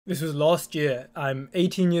This was last year. I'm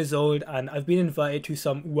 18 years old and I've been invited to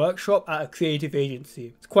some workshop at a creative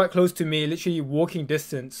agency. It's quite close to me, literally walking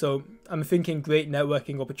distance, so I'm thinking great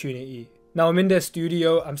networking opportunity. Now I'm in their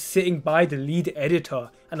studio, I'm sitting by the lead editor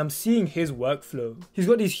and I'm seeing his workflow. He's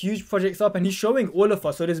got these huge projects up and he's showing all of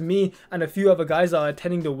us, so there's me and a few other guys that are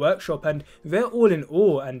attending the workshop and they're all in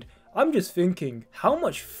awe, and I'm just thinking, how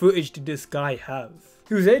much footage did this guy have?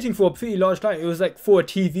 He was editing for a pretty large client. It was like for a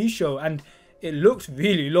TV show and it looked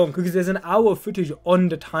really long because there's an hour of footage on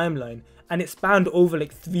the timeline and it spanned over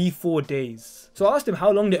like 3-4 days. So I asked him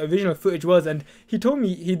how long the original footage was and he told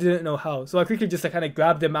me he didn't know how. So I quickly just kind of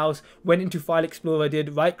grabbed the mouse, went into File Explorer,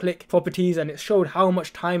 did right click properties, and it showed how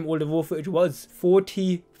much time all the raw footage was.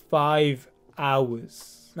 45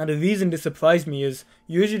 hours. Now the reason this surprised me is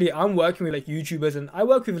usually I'm working with like YouTubers and I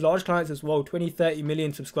work with large clients as well, 20-30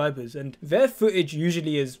 million subscribers, and their footage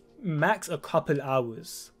usually is max a couple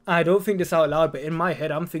hours. I don't think this out loud, but in my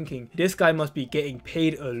head I'm thinking this guy must be getting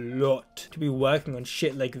paid a lot to be working on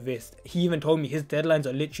shit like this. He even told me his deadlines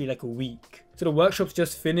are literally like a week. So the workshop's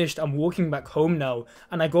just finished, I'm walking back home now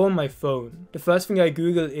and I go on my phone. The first thing I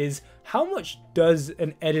Google is, how much does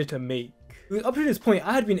an editor make? Up to this point,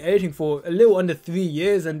 I had been editing for a little under 3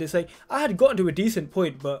 years and it's like, I had gotten to a decent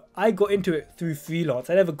point, but I got into it through freelance.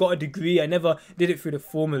 I never got a degree, I never did it through the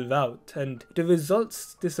formal route, and the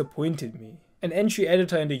results disappointed me. An entry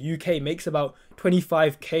editor in the UK makes about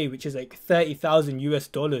 25k, which is like 30,000 US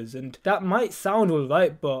dollars, and that might sound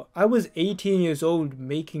alright, but I was 18 years old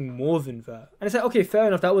making more than that. And it's like, okay, fair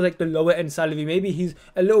enough, that was like the lower end salary. Maybe he's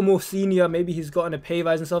a little more senior, maybe he's gotten a pay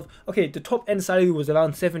rise and stuff. Okay, the top end salary was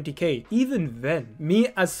around 70k. Even then, me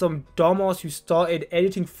as some dumbass who started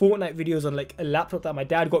editing Fortnite videos on like a laptop that my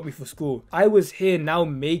dad got me for school, I was here now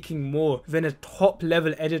making more than a top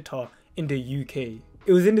level editor in the UK.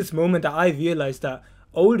 It was in this moment that I realized that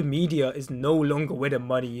old media is no longer where the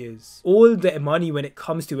money is. All the money when it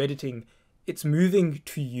comes to editing, it's moving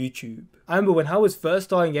to YouTube. I remember when I was first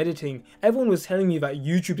starting editing, everyone was telling me that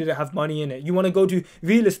YouTube didn't have money in it. You want to go to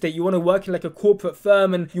real estate, you want to work in like a corporate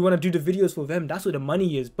firm and you want to do the videos for them, that's where the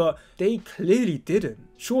money is, but they clearly didn't.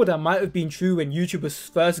 Sure, that might have been true when YouTube was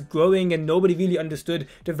first growing and nobody really understood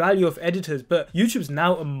the value of editors, but YouTube's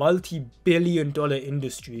now a multi-billion-dollar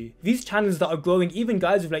industry. These channels that are growing, even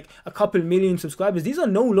guys with like a couple million subscribers, these are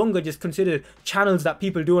no longer just considered channels that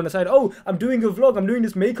people do on the side. Oh, I'm doing a vlog, I'm doing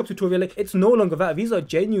this makeup tutorial. Like, it's no longer that. These are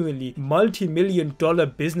genuinely multi-million-dollar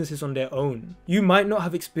businesses on their own. You might not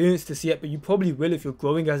have experienced this yet, but you probably will if you're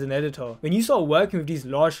growing as an editor. When you start working with these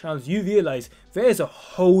large channels, you realize there's a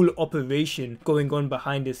whole operation going on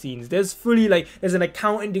behind the scenes. There's there's an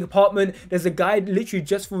accounting department, there's a guy literally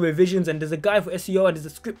just for revisions, and there's a guy for SEO, and there's a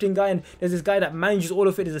scripting guy, and there's this guy that manages all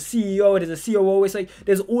of it, there's a CEO, there's a COO. It's like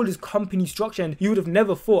there's all this company structure, and you would have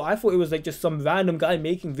never thought. I thought it was like just some random guy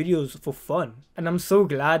making videos for fun. And I'm so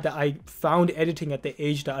glad that I found editing at the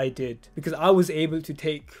age that I did, because I was able to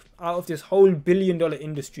take out of this whole billion-dollar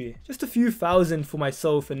industry just a few thousand for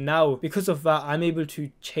myself, and now because of that I'm able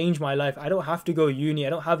to change my life. I don't have to go uni,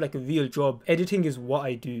 I don't have like a real job. Editing is what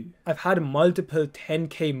I do. I've had multiple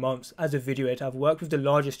 10k months as a video editor. I've worked with the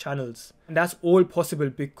largest channels, and that's all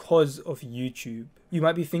possible because of YouTube. You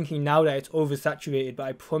might be thinking now that it's oversaturated, but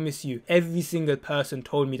I promise you, every single person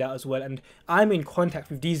told me that as well. And I'm in contact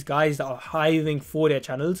with these guys that are hiring for their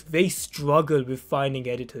channels. They struggle with finding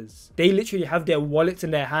editors. They literally have their wallets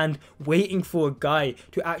in their hand waiting for a guy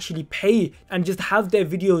to actually pay and just have their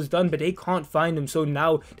videos done, but they can't find them. So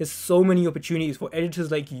now there's so many opportunities for editors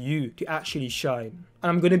like you to actually shine. And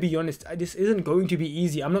I'm going to be honest, this isn't going to be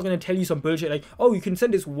easy. I'm not going to tell you some bullshit like, oh, you can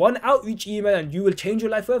send this one outreach email and you will change your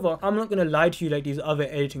life forever. I'm not going to lie to you like these other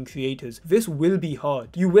editing creators. This will be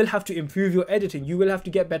hard. You will have to improve your editing. You will have to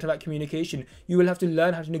get better at communication. You will have to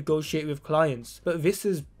learn how to negotiate with clients. But this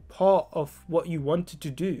is part of what you wanted to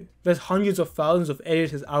do. There's hundreds of thousands of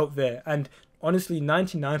editors out there, and honestly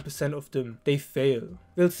 99% of them, they fail.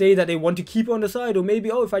 They'll say that they want to keep it on the side, or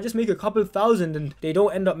maybe, oh, if I just make a couple thousand, and they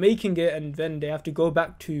don't end up making it, and then they have to go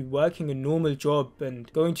back to working a normal job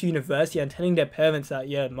and going to university and telling their parents that,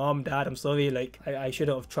 yeah, mom, dad, I'm sorry, like I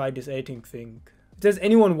shouldn't have tried this editing thing. If there's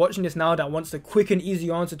anyone watching this now that wants the quick and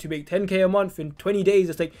easy answer to make 10k a month in 20 days,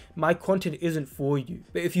 it's like, my content isn't for you.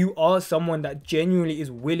 But if you are someone that genuinely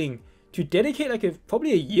is willing to dedicate like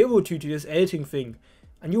probably a year or two to this editing thing,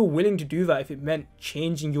 and you're willing to do that if it meant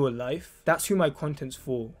changing your life, that's who my content's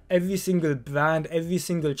for. Every single brand, every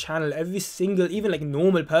single channel, every single, even like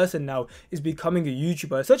normal person now is becoming a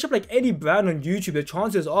YouTuber. Search up like any brand on YouTube, the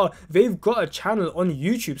chances are they've got a channel on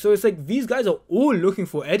YouTube. So it's like these guys are all looking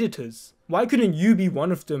for editors. Why couldn't you be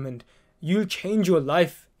one of them, and you'll change your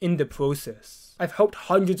life in the process? I've helped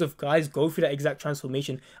hundreds of guys go through that exact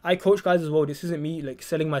transformation. I coach guys as well. This isn't me like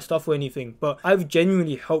selling my stuff or anything, but I've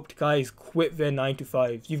genuinely helped guys quit their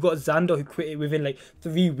 9-to-5s. You've got Xander who quit it within like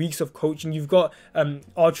 3 weeks of coaching. You've got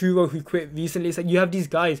Arturo who quit recently. It's like you have these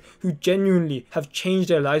guys who genuinely have changed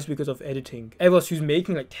their lives because of editing. Eros, who's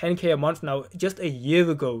making like 10k a month now, just a year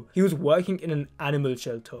ago, he was working in an animal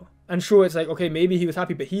shelter. And sure, it's like, okay, maybe he was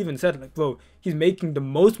happy, but he even said, like, bro, he's making the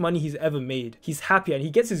most money he's ever made. He's happy and he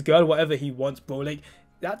gets his girl whatever he wants, bro. Like,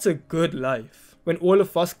 that's a good life. When all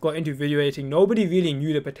of us got into video editing, nobody really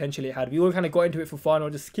knew the potential it had. We all kind of got into it for fun or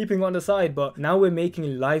just keeping it on the side, but now we're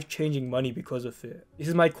making life-changing money because of it. This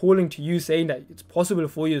is my calling to you, saying that it's possible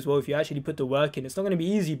for you as well if you actually put the work in. It's not going to be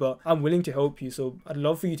easy, but I'm willing to help you, so I'd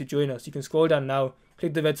love for you to join us. You can scroll down now,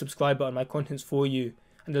 click the red subscribe button, my content's for you,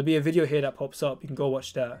 and there'll be a video here that pops up. You can go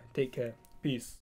watch that. Take care. Peace.